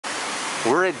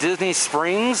We're at Disney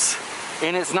Springs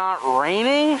and it's not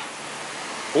raining?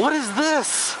 What is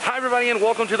this? Hi everybody and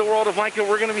welcome to the World of Micah.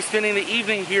 We're gonna be spending the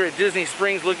evening here at Disney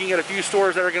Springs looking at a few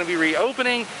stores that are gonna be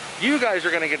reopening. You guys are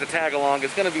gonna get to tag along.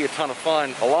 It's gonna be a ton of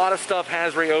fun. A lot of stuff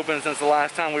has reopened since the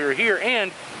last time we were here,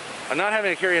 and I'm not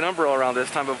having to carry an umbrella around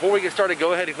this time. Before we get started,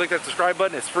 go ahead and click that subscribe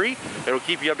button. It's free. It'll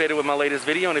keep you updated with my latest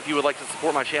video, and if you would like to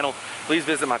support my channel, please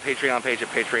visit my Patreon page at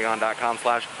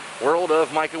patreon.com/World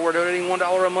of Micah, where donating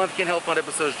 $1 a month can help fund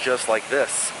episodes just like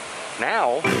this.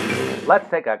 Now, let's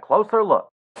take a closer look.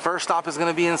 First stop is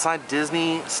gonna be inside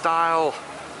Disney style.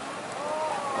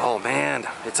 Oh man,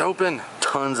 it's open.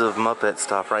 Tons of Muppet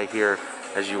stuff right here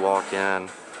as you walk in.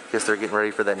 Guess they're getting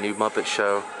ready for that new Muppet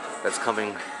show that's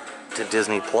coming to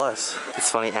Disney Plus. It's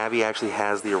funny, Abby actually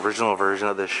has the original version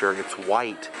of this shirt. It's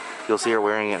white. You'll see her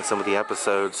wearing it in some of the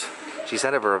episodes. She's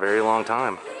had it for a very long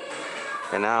time.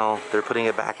 And now they're putting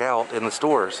it back out in the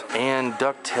stores. And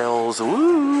DuckTales,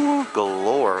 woo,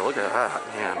 galore. Look at that,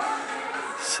 man.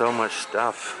 So much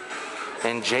stuff.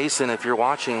 And Jason, if you're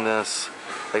watching this,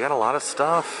 they got a lot of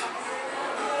stuff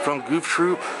from Goof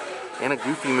Troop and a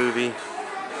Goofy movie.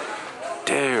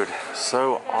 Dude,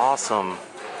 so awesome.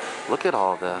 Look at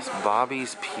all this.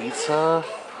 Bobby's Pizza,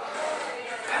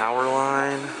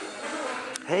 Powerline.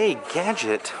 Hey,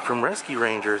 Gadget from Rescue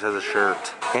Rangers has a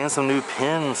shirt. And some new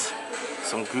pins.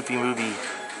 Some Goofy movie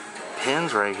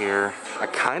pins right here. I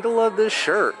kind of love this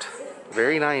shirt.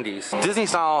 Very 90s. Disney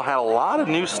Style had a lot of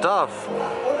new stuff.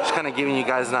 Just kind of giving you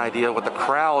guys an idea of what the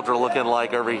crowds are looking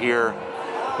like over here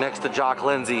next to Jock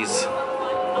Lindsay's.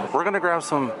 We're gonna grab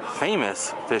some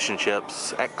famous fish and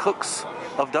chips at Cookes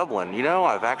of Dublin. You know,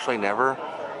 I've actually never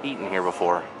eaten here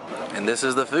before. And this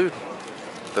is the food.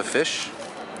 The fish,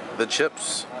 the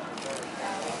chips,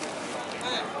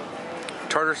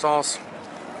 tartar sauce,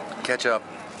 ketchup.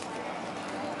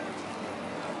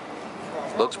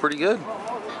 Looks pretty good.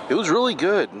 It was really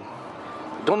good.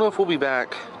 Don't know if we'll be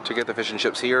back to get the fish and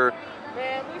chips here.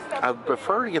 I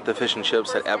prefer to get the fish and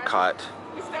chips at Epcot.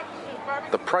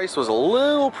 The price was a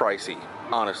little pricey,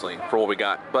 honestly, for what we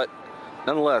got. But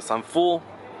nonetheless, I'm full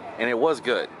and it was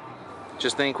good.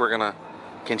 Just think we're gonna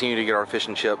continue to get our fish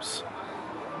and chips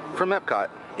from Epcot.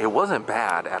 It wasn't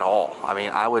bad at all. I mean,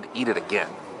 I would eat it again.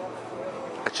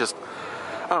 It's just,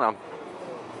 I don't know,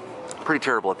 pretty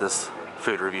terrible at this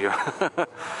food review.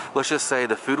 Let's just say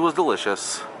the food was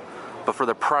delicious, but for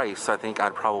the price, I think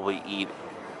I'd probably eat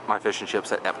my fish and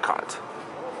chips at Epcot.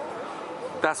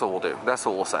 That's what we'll do. That's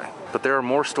what we'll say. But there are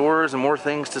more stores and more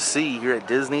things to see here at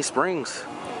Disney Springs.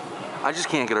 I just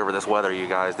can't get over this weather, you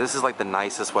guys. This is like the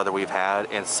nicest weather we've had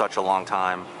in such a long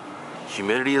time.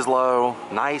 Humidity is low,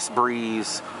 nice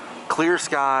breeze, clear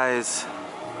skies.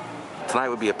 Tonight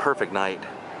would be a perfect night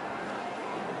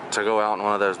to go out in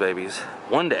one of those babies.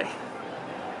 One day.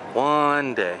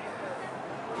 One day.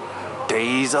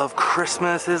 Days of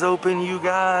Christmas is open, you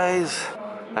guys.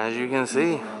 As you can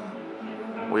see,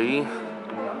 we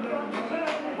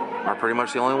are pretty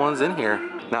much the only ones in here.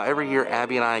 Now every year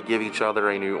Abby and I give each other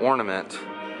a new ornament.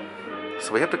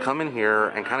 So we have to come in here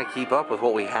and kind of keep up with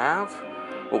what we have,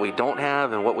 what we don't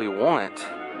have, and what we want.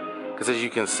 Because as you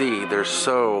can see, there's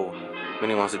so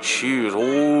many ones to choose.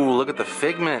 Oh, look at the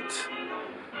Figment.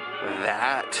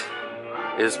 That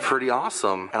is pretty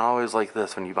awesome. And I always like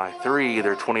this, when you buy 3,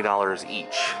 they're $20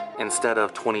 each instead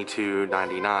of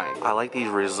 $22.99. I like these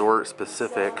resort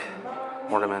specific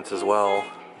ornaments as well.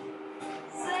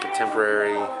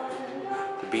 Contemporary,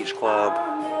 the Beach Club,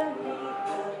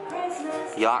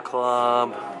 Yacht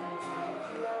Club,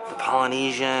 the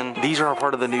Polynesian. These are a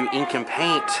part of the new Ink and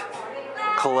Paint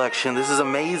collection. This is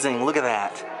amazing. Look at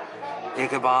that.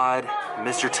 Ichabod,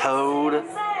 Mr. Toad.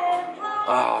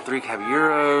 Oh, 3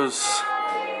 Caballeros,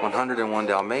 101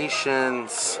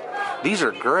 Dalmatians. These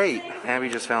are great. Abby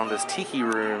just found this tiki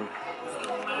room.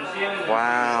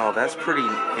 Wow, that's pretty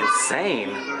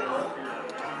insane.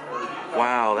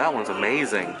 Wow, that one's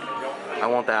amazing. I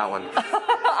want that one.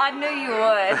 I knew you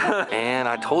would. And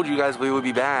I told you guys we would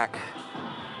be back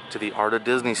to the Art of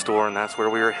Disney store, and that's where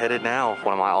we are headed now.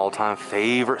 One of my all-time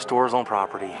favorite stores on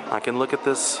property. I can look at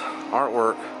this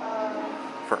artwork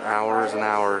for hours and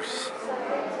hours.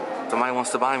 Somebody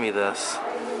wants to buy me this,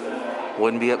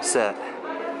 wouldn't be upset.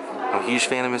 I'm a huge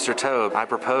fan of Mr. Toad. I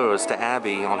proposed to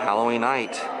Abby on Halloween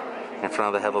night in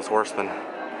front of the Headless Horseman.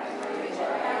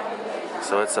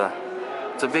 So it's a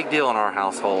big deal in our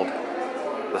household,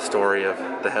 the story of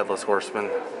the Headless Horseman.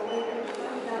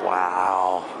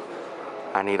 Wow.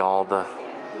 I need all the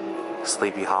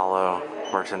Sleepy Hollow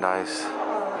merchandise.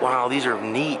 Wow, these are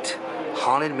neat.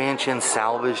 Haunted Mansion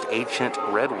salvaged ancient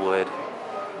redwood.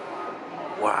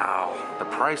 Wow, the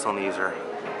price on these are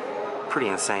pretty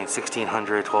insane.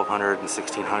 1600, 1200, and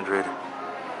 1600.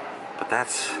 But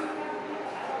that's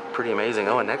pretty amazing.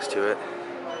 Oh, and next to it,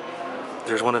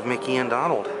 there's one of Mickey and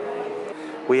Donald.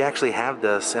 We actually have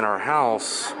this in our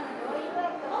house,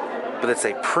 but it's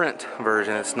a print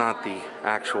version. It's not the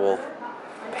actual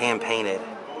hand-painted.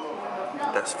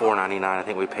 That's $4.99. I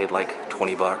think we paid like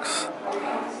 20 bucks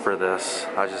for this.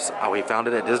 We found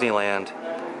it at Disneyland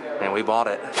and we bought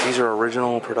it. These are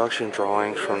original production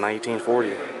drawings from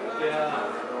 1940.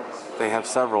 They have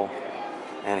several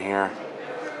in here.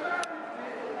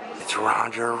 It's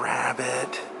Roger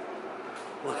Rabbit.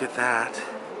 Look at that.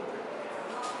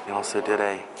 They also did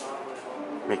a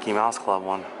Mickey Mouse Club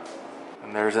one.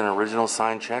 And there's an original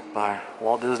signed check by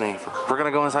Walt Disney. We're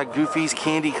gonna go inside Goofy's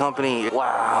Candy Company.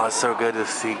 Wow, it's so good to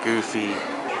see Goofy.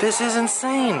 This is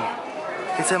insane.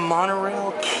 It's a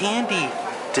monorail candy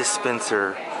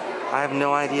dispenser. I have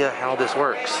no idea how this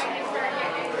works.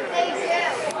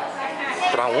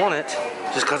 But I want it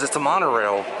just because it's a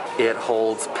monorail. It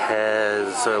holds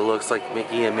Pez, so it looks like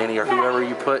Mickey and Minnie or whoever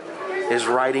you put is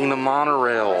riding the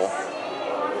monorail.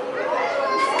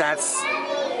 That's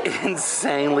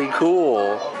insanely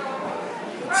cool.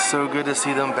 It's so good to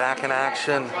see them back in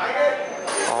action.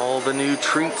 All the new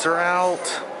treats are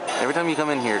out. Every time you come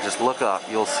in here, just look up.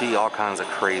 You'll see all kinds of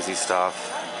crazy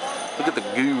stuff. Look at the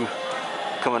goo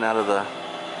coming out of the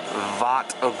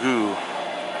vat of goo.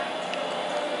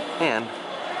 And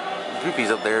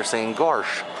Goofy's up there saying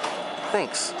 "Garsh,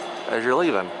 thanks," as you're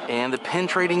leaving. And the pin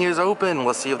trading is open.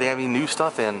 Let's see if they have any new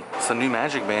stuff in. Some new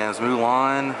Magic Bands,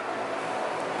 Mulan.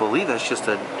 I believe that's just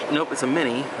a, nope, it's a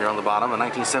mini here on the bottom, a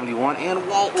 1971, and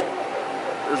Walt.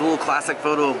 There's a little classic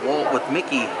photo of Walt with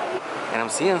Mickey. And I'm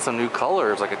seeing some new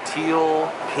colors, like a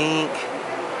teal, pink.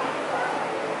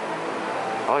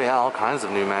 Oh yeah, all kinds of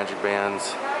new Magic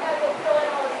Bands.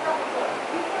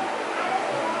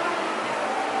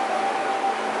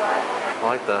 I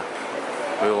like the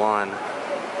Mulan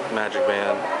Magic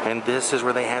Band. And this is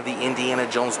where they have the Indiana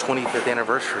Jones 25th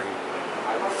anniversary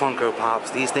Funko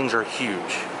Pops. These things are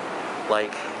huge.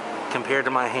 Like, compared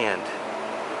to my hand,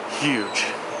 huge.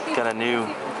 Got a new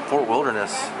Fort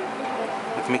Wilderness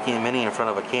with Mickey and Minnie in front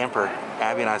of a camper.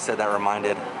 Abby and I said that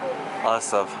reminded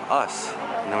us of us.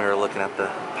 And then we were looking at the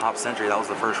Pop Century. That was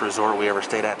the first resort we ever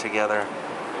stayed at together.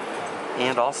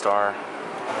 And All-Star.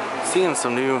 Seeing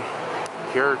some new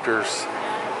characters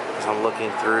as I'm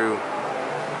looking through.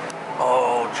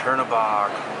 Oh,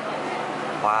 Chernobog.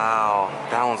 Wow,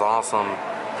 that one's awesome.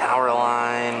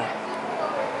 Powerline.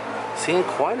 Seeing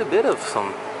quite a bit of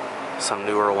some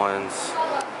newer ones.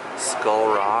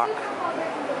 Skull Rock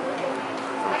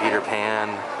from Peter Pan.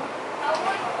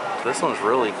 This one's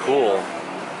really cool.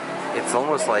 It's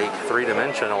almost like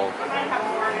three-dimensional.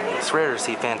 It's rare to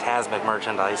see Fantasmic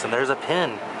merchandise, and there's a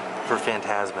pin for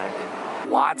Fantasmic.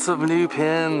 Lots of new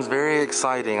pins, very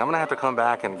exciting. I'm gonna have to come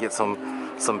back and get some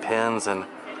pins, and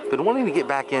been wanting to get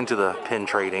back into the pin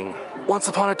trading. Once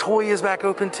Upon a Toy is back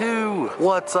open too.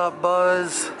 What's up,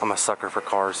 Buzz? I'm a sucker for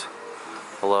cars.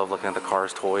 I love looking at the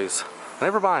Cars toys. I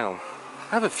never buy them.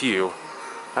 I have a few.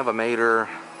 I have a Mater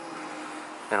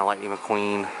and a Lightning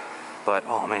McQueen, but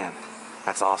oh man,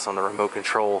 that's awesome. The remote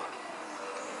control.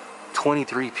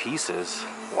 23 pieces.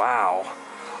 Wow.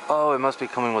 Oh, it must be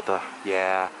coming with the,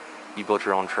 yeah, you built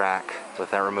your own track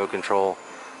with that remote control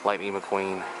Lightning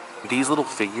McQueen. These little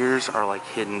figures are like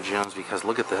hidden gems because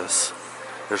look at this.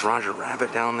 There's Roger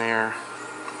Rabbit down there,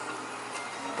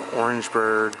 the Orange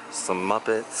Bird, some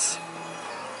Muppets,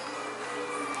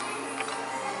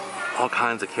 all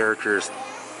kinds of characters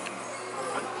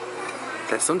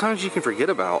that sometimes you can forget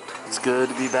about. It's good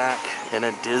to be back in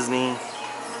a Disney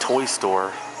toy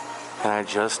store, and I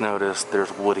just noticed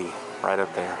there's Woody right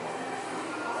up there.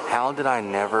 How did I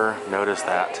never notice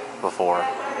that before?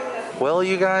 Well,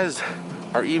 you guys,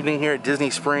 our evening here at Disney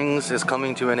Springs is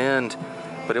coming to an end,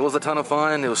 but it was a ton of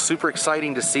fun. It was super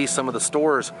exciting to see some of the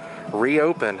stores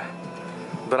reopen.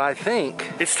 But I think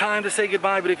it's time to say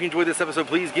goodbye. But if you enjoyed this episode,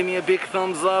 please give me a big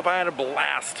thumbs up. I had a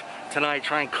blast tonight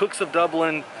trying Cookes of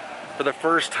Dublin for the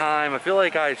first time. I feel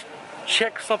like I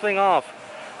checked something off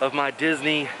of my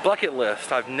Disney bucket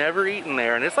list. I've never eaten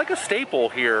there, and it's like a staple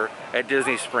here at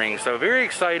Disney Springs. So very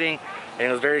exciting, and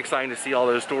it was very exciting to see all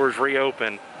those stores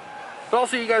reopen. But I'll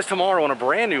see you guys tomorrow on a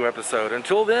brand new episode.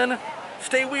 Until then,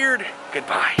 stay weird.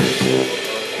 Goodbye.